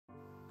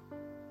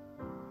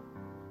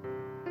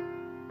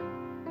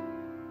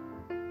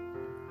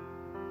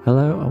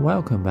Hello and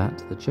welcome back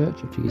to the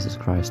Church of Jesus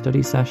Christ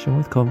study session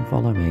with Come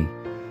Follow Me.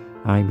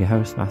 I'm your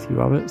host Matthew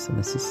Roberts and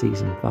this is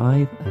Season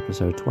 5,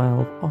 Episode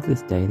 12 of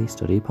this daily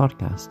study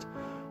podcast.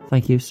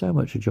 Thank you so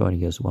much for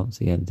joining us once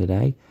again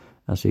today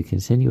as we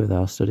continue with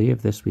our study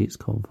of this week's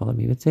Come Follow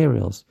Me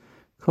materials,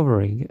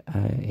 covering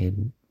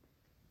in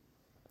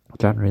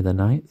January the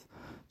 9th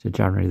to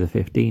January the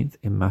 15th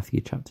in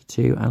Matthew chapter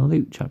 2 and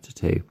Luke chapter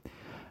 2.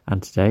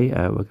 And today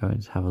we're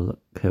going to have a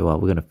look, we're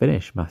going to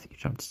finish Matthew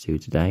chapter 2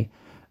 today,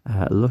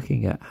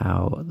 looking at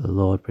how the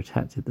Lord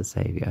protected the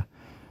Saviour,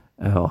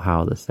 or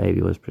how the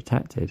Saviour was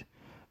protected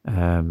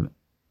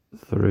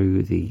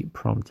through the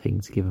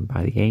promptings given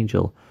by the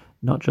angel,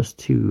 not just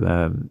to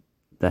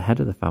the head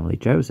of the family,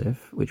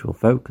 Joseph, which we'll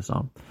focus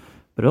on,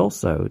 but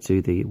also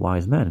to the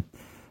wise men.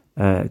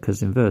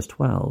 Because in verse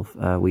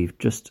 12, we've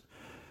just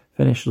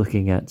finished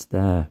looking at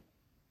their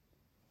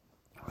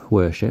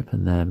worship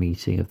and their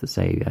meeting of the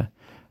Saviour.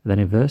 Then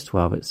in verse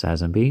 12 it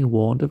says, "And being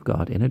warned of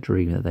God in a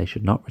dream that they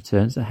should not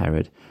return to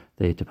Herod,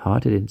 they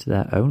departed into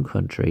their own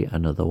country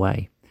another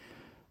way."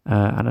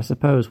 And I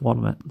suppose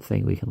one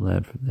thing we can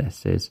learn from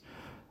this is,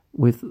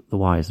 with the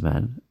wise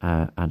men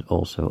and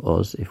also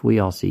us, if we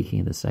are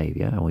seeking the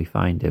Saviour and we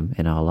find him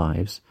in our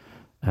lives,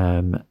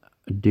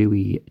 do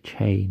we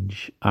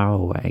change our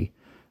way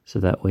so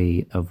that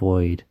we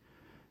avoid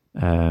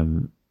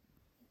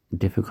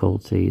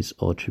difficulties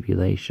or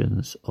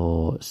tribulations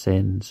or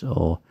sins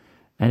or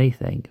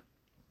anything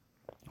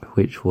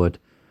which would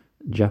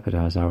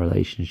jeopardize our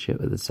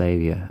relationship with the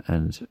Saviour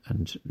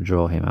and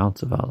draw him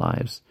out of our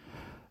lives?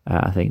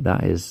 I think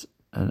that is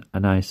a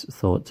nice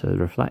thought to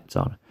reflect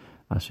on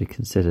as we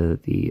consider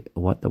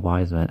what the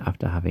wise men,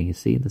 after having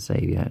seen the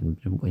Saviour and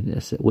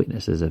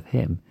witnesses of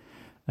him,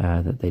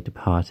 that they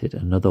departed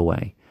another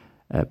way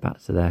back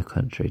to their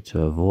country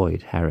to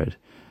avoid Herod,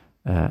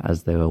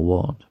 as they were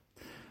warned.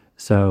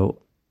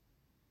 So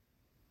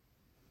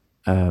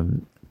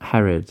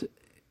Herod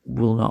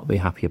will not be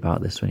happy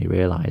about this when he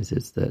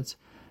realizes that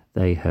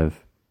they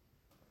have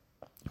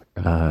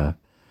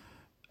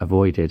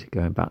avoided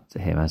going back to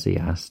him as he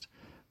asked.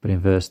 But in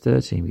verse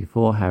 13,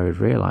 before Herod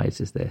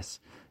realizes this,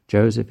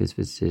 Joseph is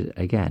visited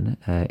again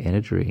in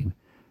a dream,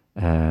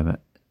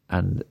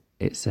 and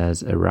it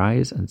says,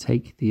 "Arise and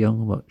take the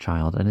young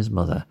child and his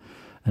mother,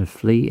 and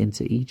flee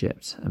into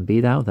Egypt, and be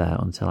thou there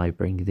until I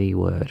bring thee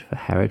word, for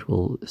Herod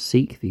will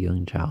seek the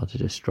young child to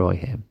destroy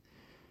him."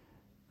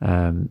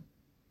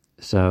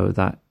 So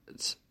that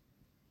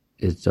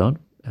is done.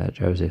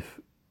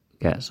 Joseph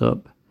gets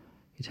up,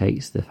 he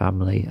takes the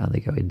family, and they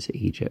go into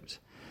Egypt.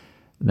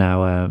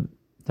 Now,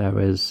 there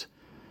is,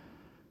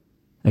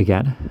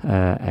 again,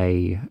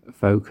 the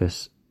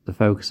focus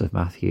of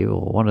Matthew,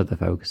 or one of the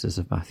focuses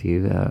of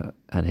Matthew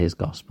and his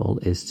gospel,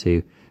 is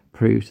to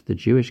prove to the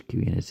Jewish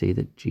community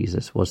that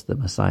Jesus was the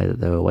Messiah that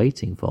they were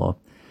waiting for.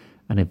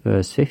 And in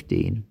verse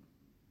 15,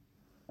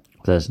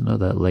 there's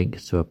another link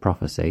to a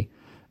prophecy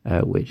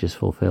which is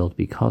fulfilled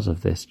because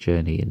of this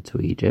journey into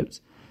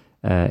Egypt.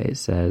 It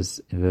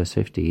says in verse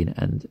 15,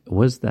 "And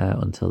was there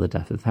until the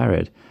death of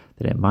Herod,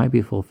 that it might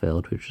be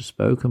fulfilled which was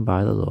spoken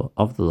by the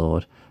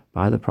Lord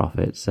by the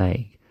prophet,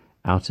 saying,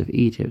 Out of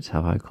Egypt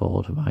have I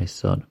called my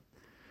son."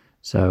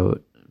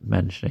 So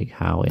mentioning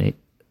how in it,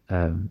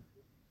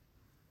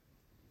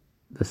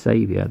 the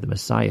Saviour, the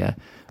Messiah,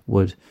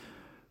 would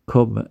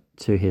come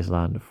to his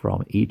land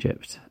from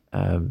Egypt.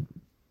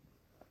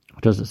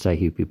 It doesn't say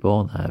he'd be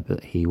born there,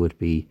 but he would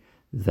be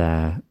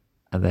there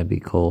and then be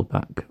called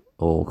back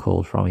or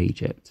called from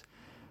Egypt,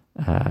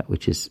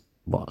 which is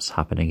what's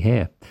happening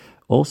here.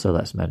 Also,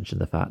 let's mention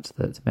the fact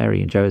that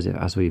Mary and Joseph,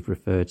 as we've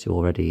referred to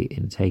already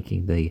in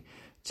taking the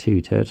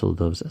 2 turtle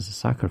doves as a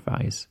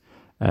sacrifice,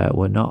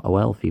 were not a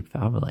wealthy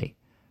family.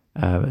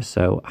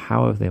 So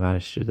how have they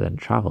managed to then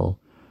travel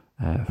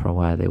from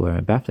where they were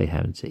in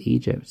Bethlehem to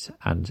Egypt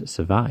and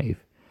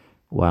survive?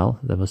 Well,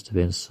 there must have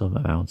been some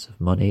amount of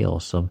money or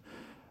some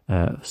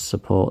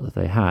support that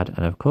they had,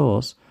 and of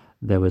course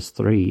there was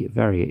 3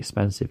 very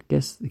expensive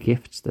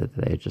gifts that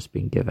they had just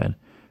been given,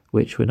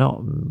 which are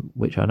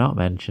not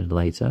mentioned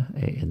later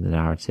in the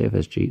narrative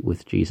as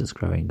with Jesus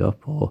growing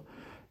up or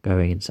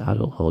going into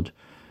adulthood.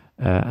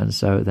 And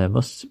so there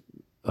must,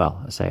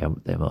 well, I say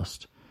they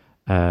must.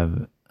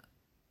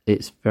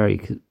 It's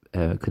very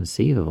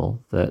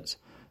conceivable that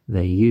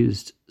they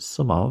used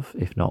some of,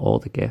 if not all,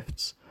 the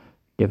gifts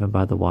given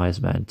by the wise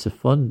men to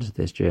fund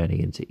this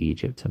journey into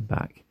Egypt and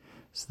back,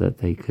 so that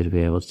they could be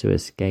able to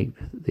escape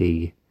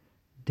the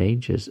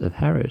dangers of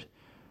Herod,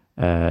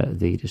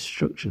 the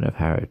destruction of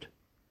Herod.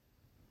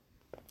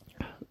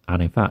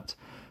 And in fact,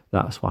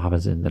 that's what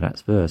happens in the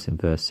next verse, in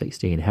verse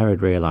 16.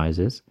 Herod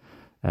realizes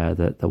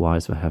that the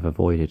wise men have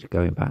avoided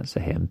going back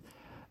to him,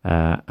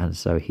 and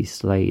so he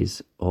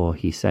slays, or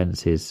he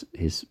sends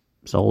his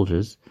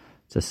soldiers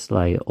to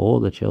slay all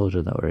the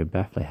children that were in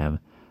Bethlehem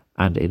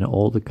and in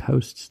all the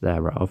coasts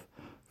thereof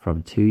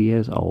from 2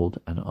 years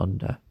old and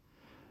under,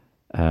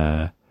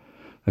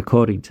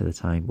 according to the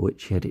time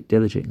which he had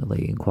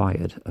diligently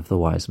inquired of the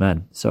wise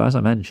men. So as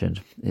I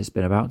mentioned, it's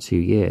been about 2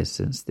 years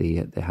since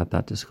they had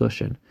that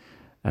discussion,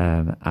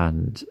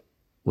 and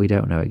we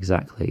don't know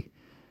exactly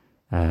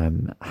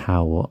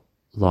how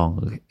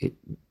long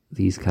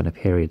these kind of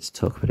periods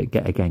took, but it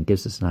again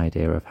gives us an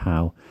idea of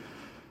how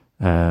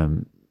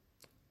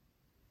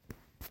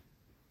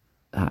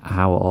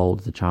old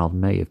the child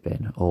may have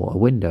been, or a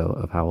window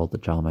of how old the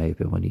child may have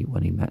been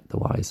when he met the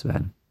wise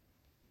men.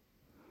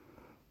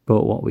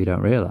 But what we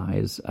don't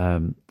realise,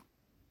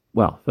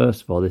 well,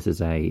 first of all, this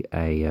is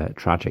a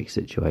tragic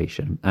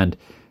situation, and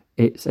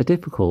it's a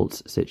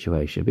difficult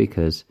situation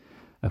because,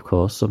 of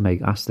course, some may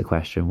ask the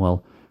question,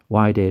 well,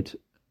 why did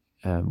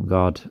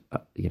God,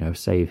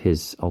 save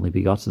his only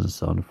begotten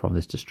son from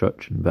this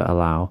destruction, but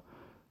allow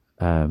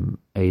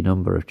a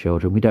number of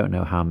children? We don't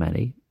know how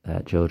many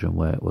children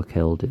were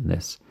killed in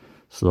this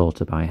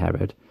slaughter by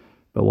Herod,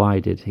 but why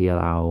did he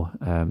allow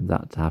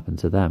that to happen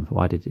to them?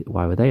 Why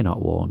were they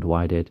not warned?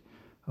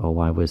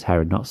 Why was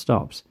Herod not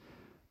stopped?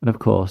 And of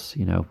course,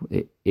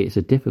 it's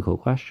a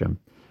difficult question.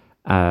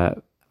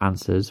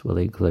 Answers will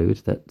include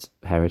that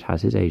Herod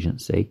has his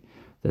agency,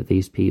 that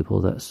these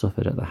people that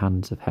suffered at the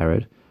hands of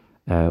Herod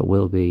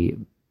will be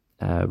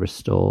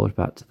restored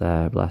back to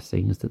their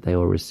blessings, that they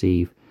will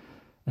receive,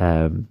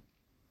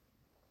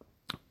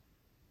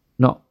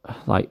 not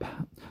like,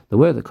 the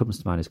word that comes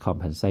to mind is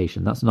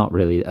compensation. That's not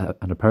really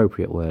an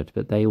appropriate word,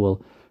 but they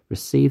will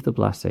receive the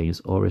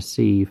blessings or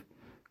receive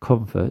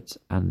comfort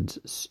and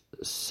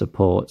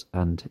support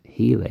and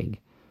healing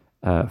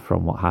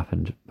from what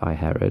happened by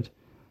Herod,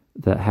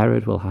 that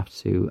Herod will have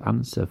to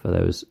answer for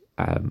those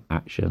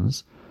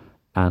actions,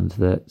 and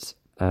that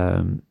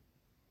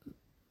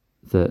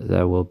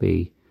there will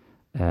be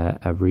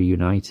a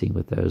reuniting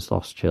with those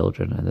lost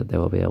children, and that they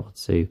will be able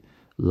to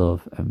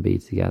love and be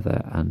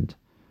together and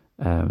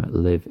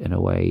live in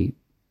a way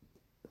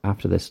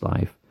after this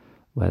life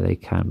where they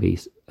can be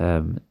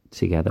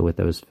together with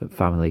those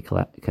family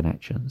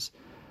connections.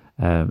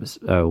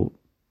 So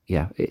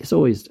yeah, it's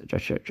always a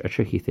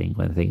tricky thing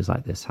when things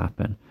like this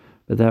happen,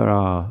 but there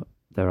are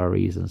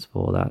reasons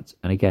for that.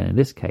 And again, in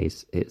this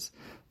case, it's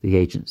the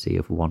agency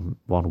of one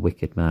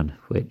wicked man,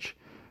 which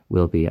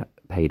will be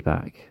paid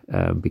back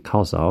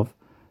because of,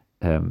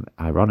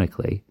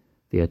 ironically,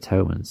 the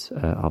atonement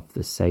of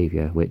the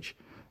Saviour, which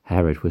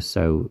Herod was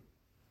so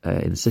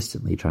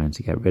insistently trying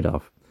to get rid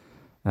of.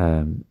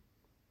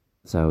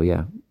 So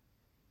yeah.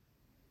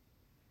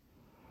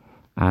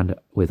 And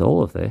with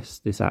all of this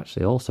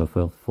actually also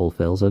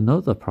fulfills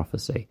another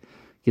prophecy.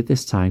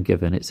 This time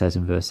given, it says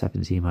in verse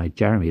 17, by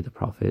Jeremy the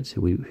prophet,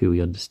 who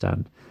we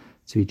understand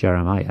to be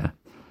Jeremiah,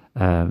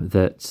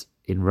 that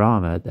in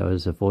Ramah there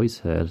was a voice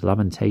heard,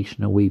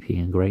 lamentation and weeping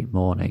and great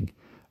mourning,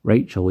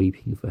 Rachel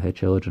weeping for her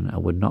children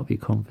and would not be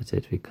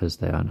comforted because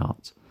they are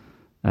not.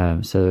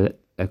 So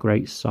a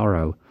great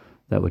sorrow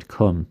that would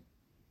come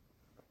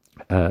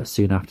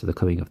soon after the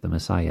coming of the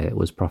Messiah, it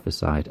was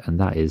prophesied, and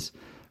that is,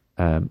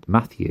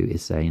 Matthew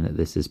is saying that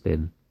this has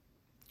been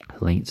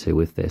linked to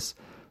with this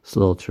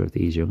slaughter of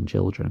these young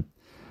children.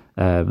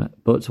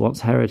 But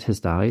once Herod has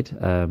died,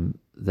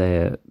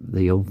 the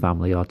young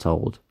family are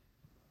told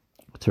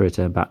to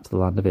return back to the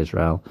land of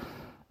Israel,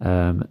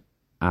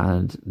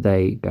 and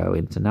they go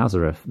into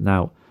Nazareth.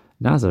 Now,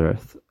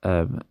 Nazareth,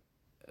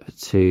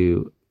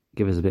 to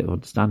give us a bit of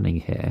understanding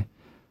here,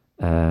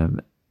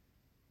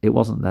 it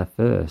wasn't their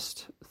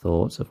first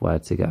thought of where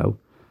to go.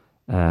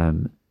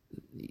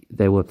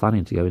 They were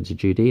planning to go into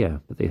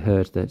Judea, but they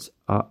heard that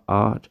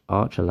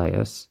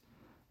Archelaus,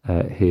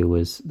 who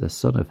was the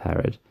son of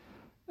Herod,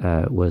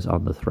 was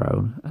on the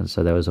throne, and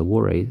so there was a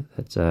worry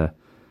that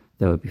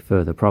there would be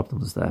further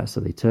problems there.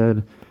 So they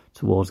turn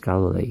towards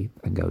Galilee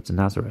and go to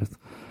Nazareth.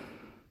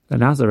 Now,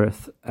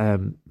 Nazareth,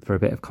 for a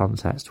bit of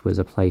context, was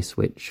a place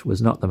which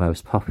was not the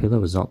most popular,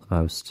 was not the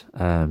most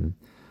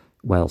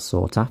well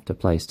sought after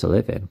place to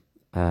live in,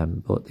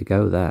 but they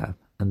go there.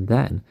 And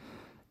then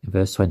in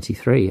verse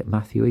 23,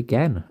 Matthew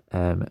again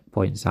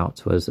points out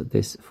to us that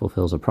this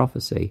fulfills a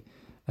prophecy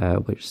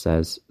which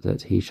says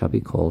that he shall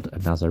be called a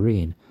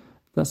Nazarene.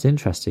 That's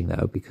interesting,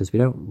 though, because we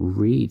don't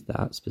read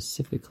that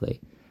specifically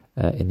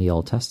in the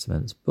Old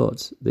Testament,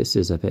 but this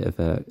is a bit of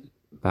a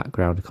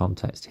background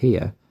context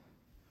here.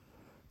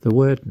 The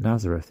word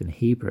Nazareth in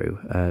Hebrew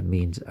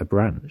means a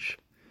branch,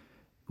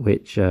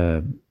 which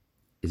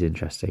is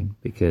interesting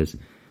because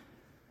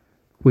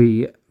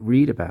we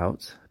read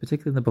about,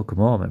 particularly in the Book of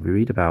Mormon, we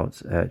read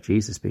about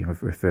Jesus being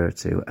referred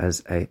to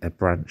as a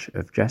branch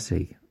of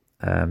Jesse.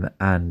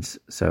 And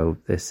so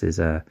this is,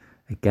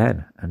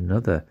 again,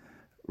 another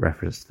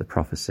reference to the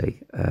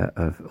prophecy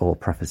or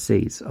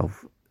prophecies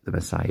of the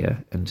Messiah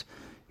and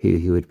who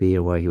he would be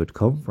and where he would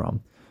come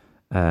from.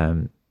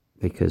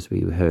 Because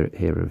we heard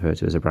here referred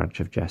to as a branch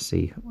of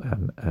Jesse,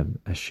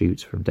 a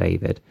shoot from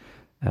David.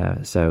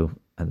 And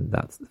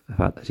that's the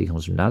fact that he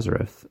comes from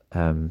Nazareth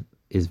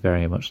is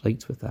very much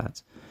linked with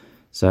that.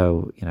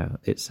 So,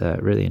 it's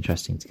really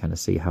interesting to kind of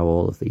see how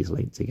all of these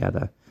link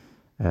together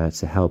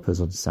to help us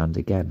understand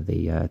again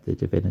the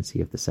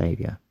divinity of the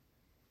Saviour.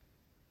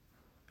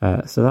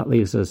 So that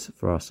leaves us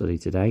for our study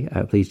today.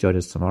 Please join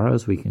us tomorrow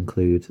as we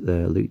conclude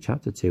the Luke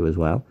chapter 2 as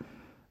well,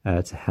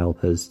 to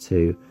help us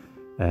to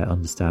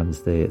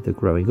understands the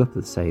growing up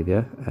of the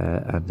Saviour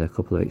and a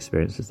couple of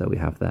experiences that we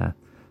have there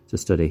to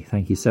study.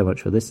 Thank you so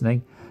much for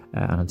listening,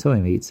 and until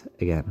we meet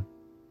again.